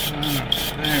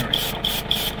 There we go.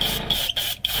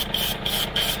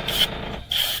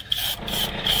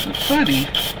 It's funny,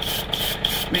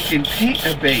 we can paint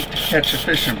a bait to catch a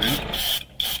fisherman,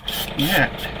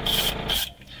 yet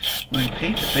when we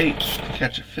paint a bait to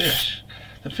catch a fish,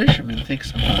 the fisherman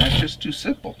thinks, oh, that's just too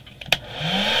simple.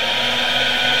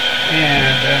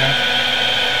 And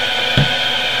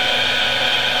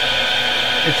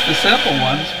it's the simple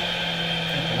ones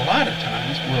that a lot of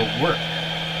times will work.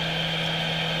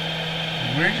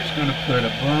 And we're just going to put a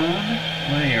bone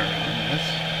layer on this.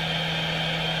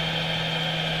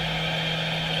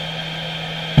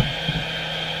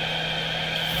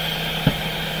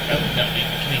 Oh, no, need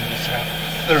to clean this out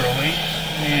thoroughly.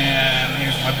 And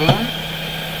here's my bone.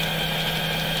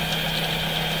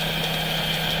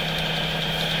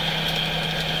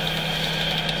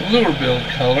 It's a lure build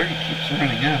color he keeps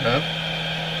running out of.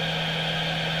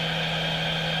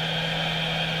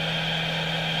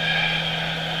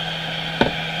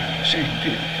 Shame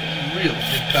too, it's a real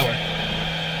good color.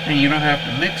 And you don't have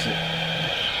to mix it.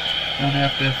 You don't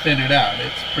have to thin it out.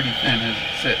 It's pretty thin as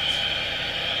it sits.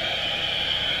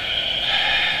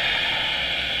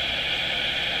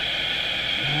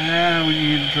 Now we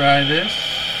need to dry this.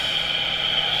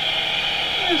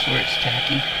 That's where it's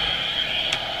tacky.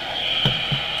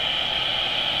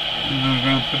 And we're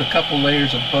going to put a couple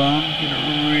layers of bone, get it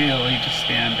really to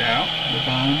stand out, the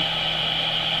bone.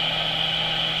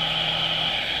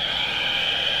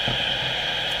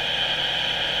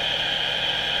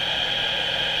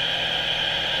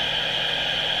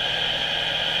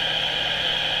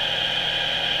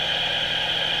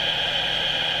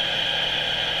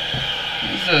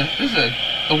 This is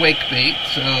a wake bait,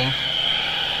 so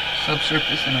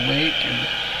subsurface and awake, and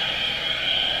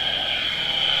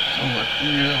will look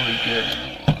really good in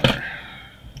the water.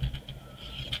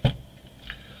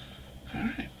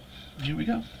 Alright, here we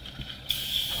go.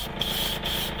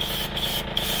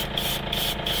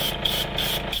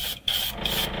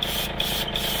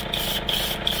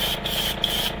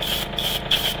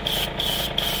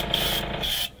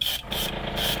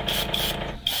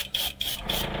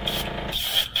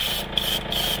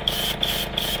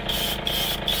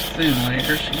 Thin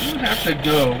layers. You don't have to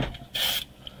go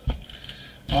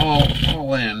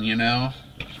all in, you know,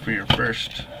 for your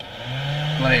first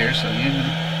layer. So you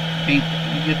paint,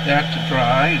 you get that to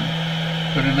dry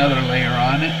and put another layer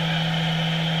on it.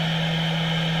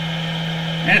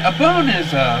 And a bone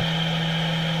is a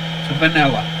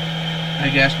vanilla, I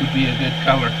guess would be a good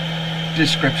color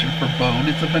description for bone.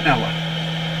 It's a vanilla.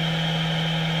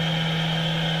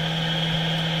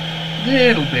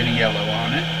 Little bit of yellow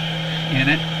on it, in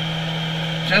it.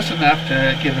 Just enough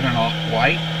to give it an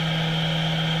off-white.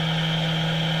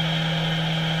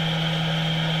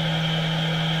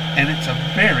 And it's a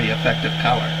very effective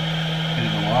color in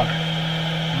the water.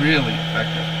 Really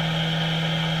effective.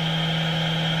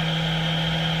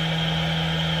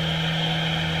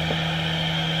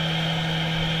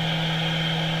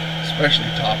 Especially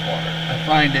top water. I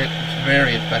find it's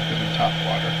very effective in top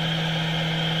water.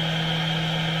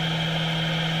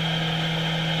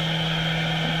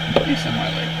 Piece in my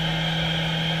leg.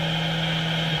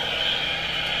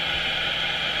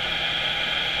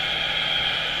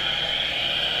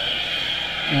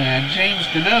 And James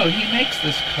Deneau, he makes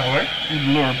this color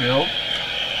in lure build.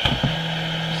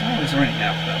 It's always running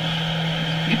out though.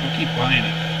 People keep buying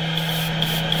it.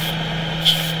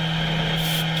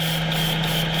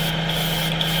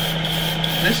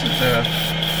 This is a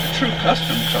true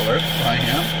custom color by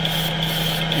him,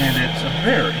 and it's a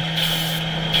very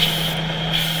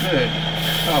good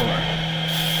color.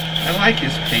 I like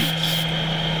his paints.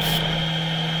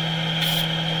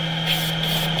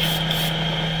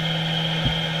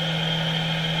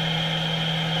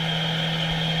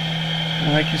 I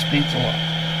like his paints a lot.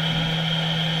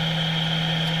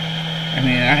 I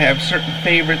mean, I have certain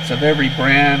favorites of every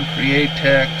brand: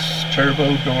 Createx,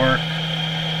 Turbo Dork,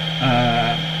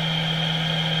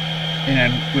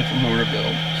 and with Lure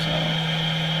Build. So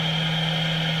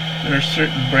there are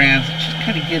certain brands that just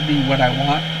kind of give me what I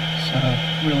want. So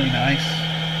really nice.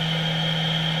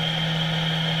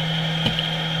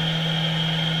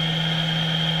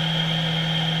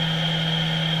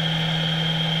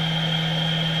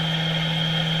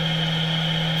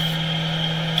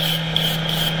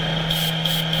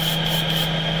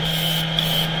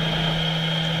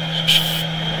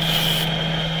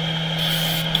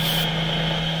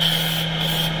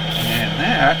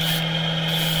 That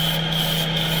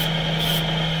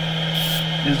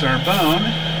is our bone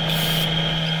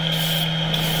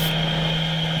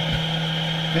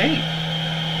bait.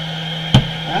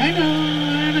 I know,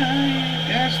 you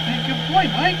guys thinking, boy,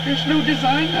 Mike, there's no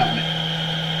design on it.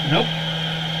 Nope,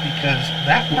 because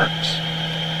that works.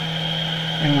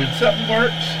 And when something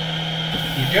works,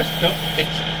 you just don't fix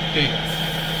it, do you?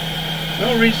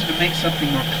 No reason to make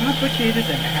something more complicated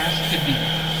than it has to be.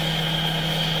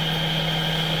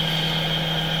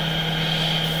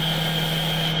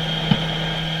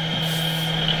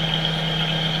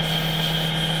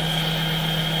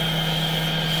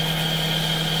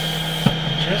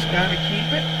 Just gotta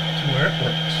keep it to where it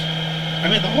works. I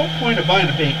mean, the whole point of buying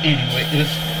a bait anyway is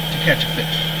to catch a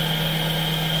fish.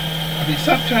 I mean,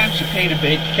 sometimes you paint a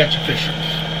bait to catch a fish.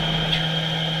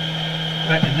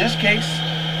 But in this case,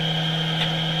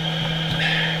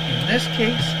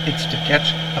 it's to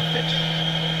catch a fish.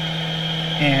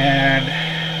 And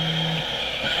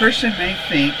a person may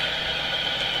think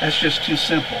that's just too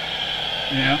simple,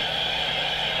 you know?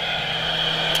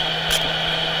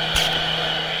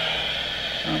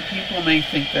 Some people may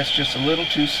think that's just a little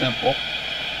too simple.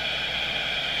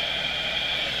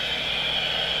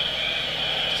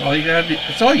 That's all you gotta do.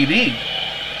 That's all you need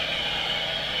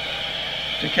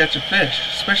to catch a fish,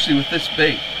 especially with this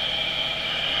bait.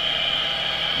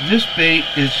 This bait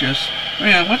is just,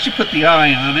 man, once you put the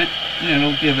eye on it,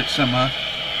 it'll give it some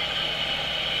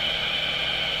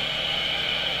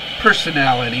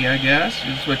personality, I guess,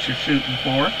 is what you're shooting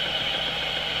for.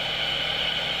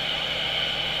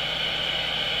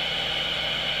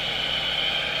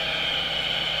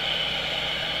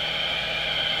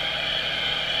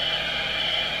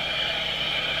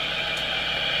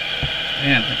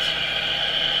 Man, it's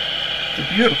a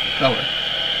beautiful color.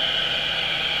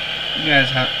 You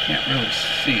guys can't really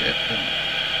see it, but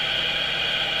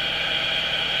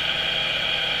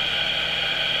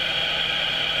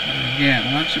and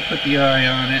again, once you put the eye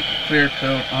on it, clear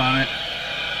coat on it,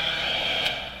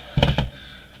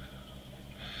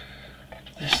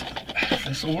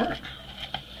 this will work.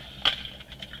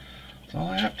 That's all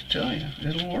I have to tell you.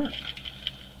 It'll work.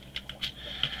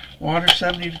 Water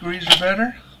 70 degrees or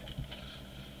better.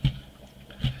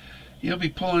 You'll be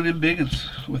pulling in big ones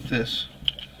with this.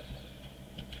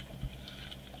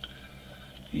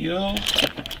 You'll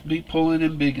be pulling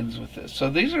in big ones with this. So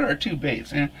these are our two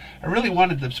baits. And I really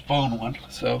wanted this bone one.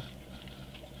 So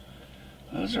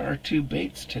those are our two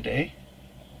baits today.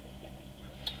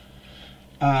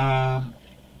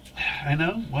 I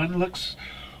know one looks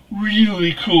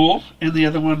really cool and the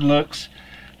other one looks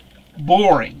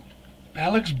boring.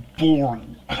 That looks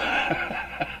boring.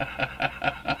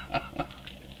 I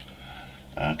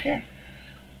don't care.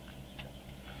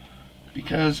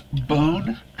 Because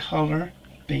bone color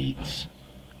baits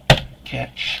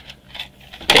catch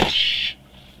fish.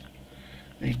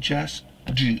 They just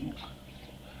do.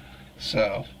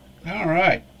 So,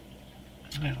 alright.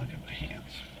 Now look at my hands.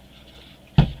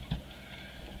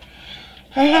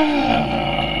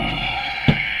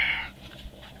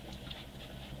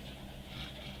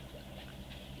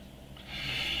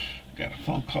 Got a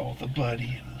phone call with a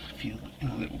buddy in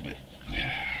a little bit.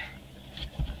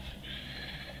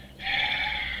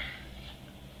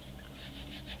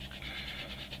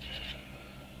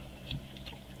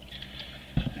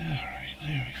 Alright,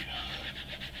 there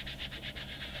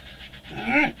we go.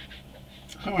 Alright.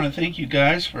 I want to thank you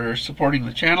guys for supporting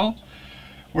the channel.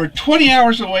 We're 20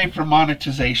 hours away from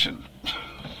monetization.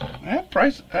 I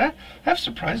have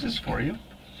surprises for you.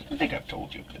 I think I've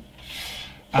told you.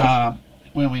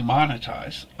 When we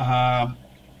monetize.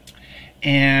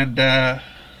 And I'm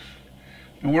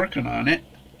working on it.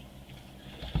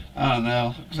 I don't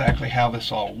know exactly how this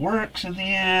all works in the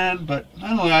end, but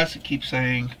nonetheless, it keeps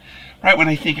saying, right when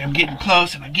I think I'm getting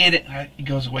close and I get it, it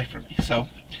goes away from me. So,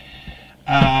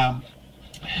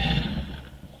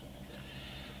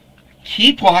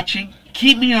 keep watching.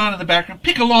 Keep me on in the background.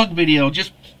 Pick a long video.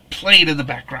 Just play it in the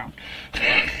background.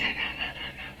 That's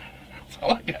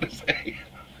all I gotta say.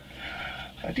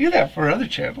 I do that for other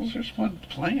channels. There's one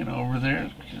playing over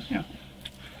there because, you know,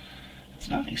 it's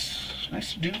nice. It's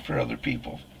nice to do for other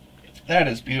people. That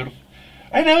is beautiful.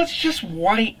 I know it's just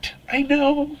white. I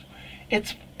know.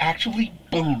 It's actually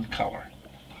bone color.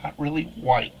 Not really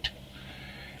white.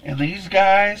 And these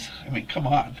guys, I mean, come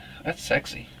on. That's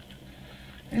sexy.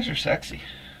 These are sexy.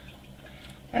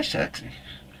 That's sexy.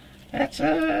 That's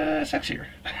sexier.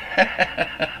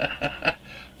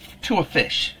 To a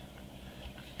fish.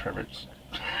 Perverts.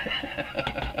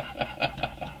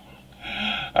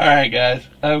 Alright guys,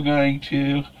 I'm going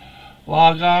to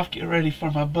log off, get ready for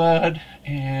my bud,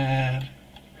 and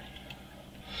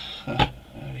how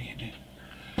do you do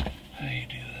this? How do you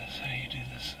do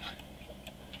this?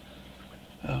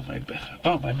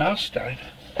 Oh, my mouse died.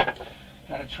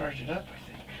 Gotta charge it up, I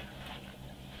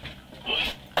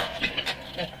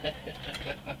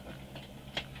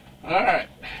think.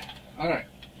 Alright,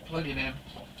 plug it in.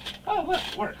 Oh look,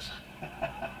 it works.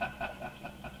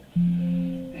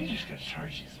 You just gotta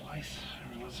charge these lights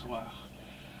every once in a while.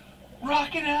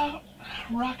 Rockin' out,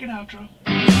 outro.